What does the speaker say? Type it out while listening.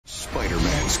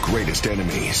Spider-Man's greatest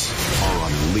enemies are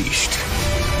unleashed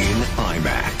in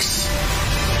Imax.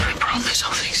 I promise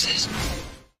I'll fix this.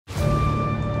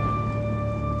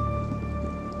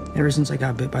 Ever since I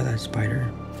got bit by that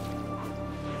spider,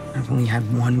 I've only had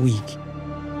 1 week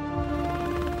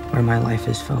where my life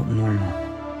has felt normal.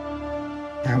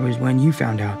 That was when you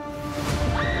found out.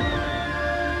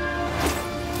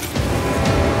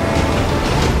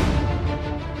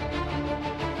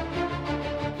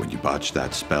 When you botched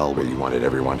that spell where you wanted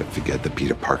everyone to forget the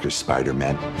Peter Parker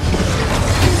Spider-Man,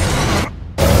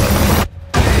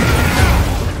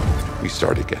 we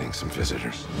started getting some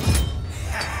visitors.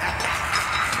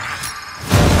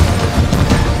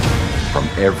 From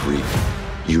every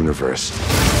universe.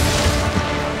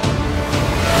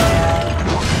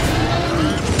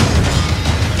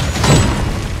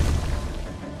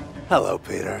 Hello,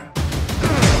 Peter.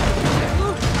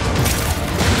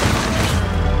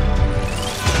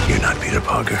 You're not Peter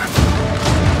Parker.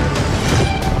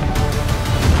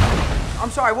 I'm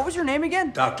sorry, what was your name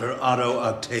again? Dr. Otto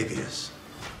Octavius.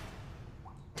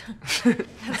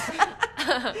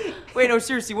 Wait, no,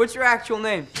 seriously, what's your actual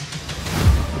name?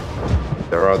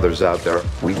 There are others out there.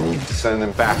 We need to send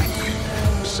them back.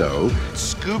 So,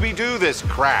 Scooby-Doo this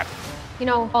crap. You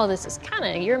know, all this is kind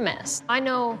of your mess. I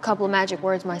know a couple of magic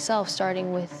words myself,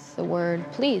 starting with the word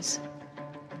please.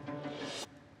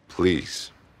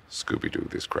 Please, Scooby-Doo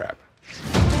this crap.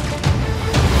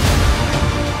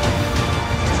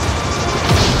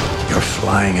 You're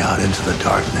flying out into the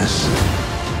darkness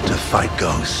to fight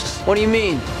ghosts. What do you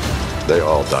mean? They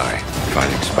all die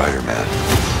fighting Spider-Man.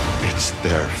 It's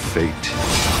their fate.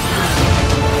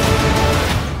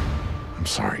 I'm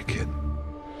sorry, kid.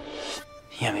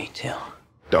 Yeah, me too.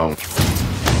 Don't.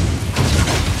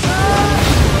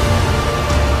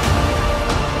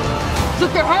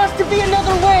 Look, there has to be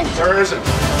another way! There isn't.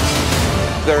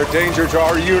 They're a danger to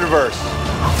our universe.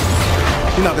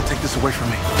 You're not gonna take this away from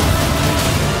me.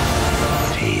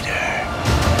 Peter,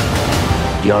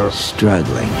 you're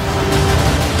struggling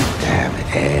to have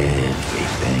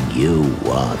everything you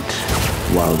want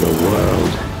while the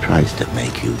world tries to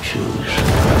make you choose.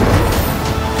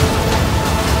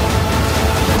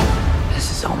 This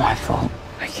is all my fault.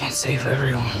 I can't save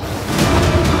everyone.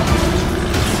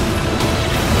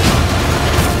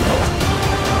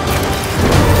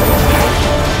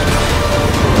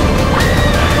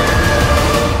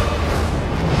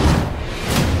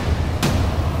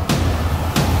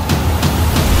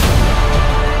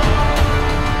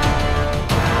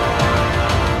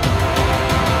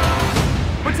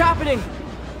 What's happening?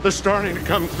 They're starting to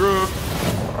come through,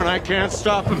 and I can't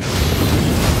stop them.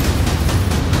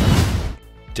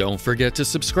 Don't forget to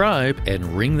subscribe and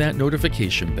ring that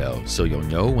notification bell so you'll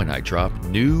know when I drop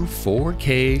new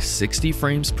 4K 60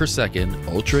 frames per second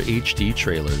Ultra HD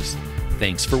trailers.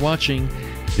 Thanks for watching.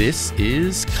 This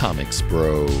is Komix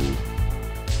Bro.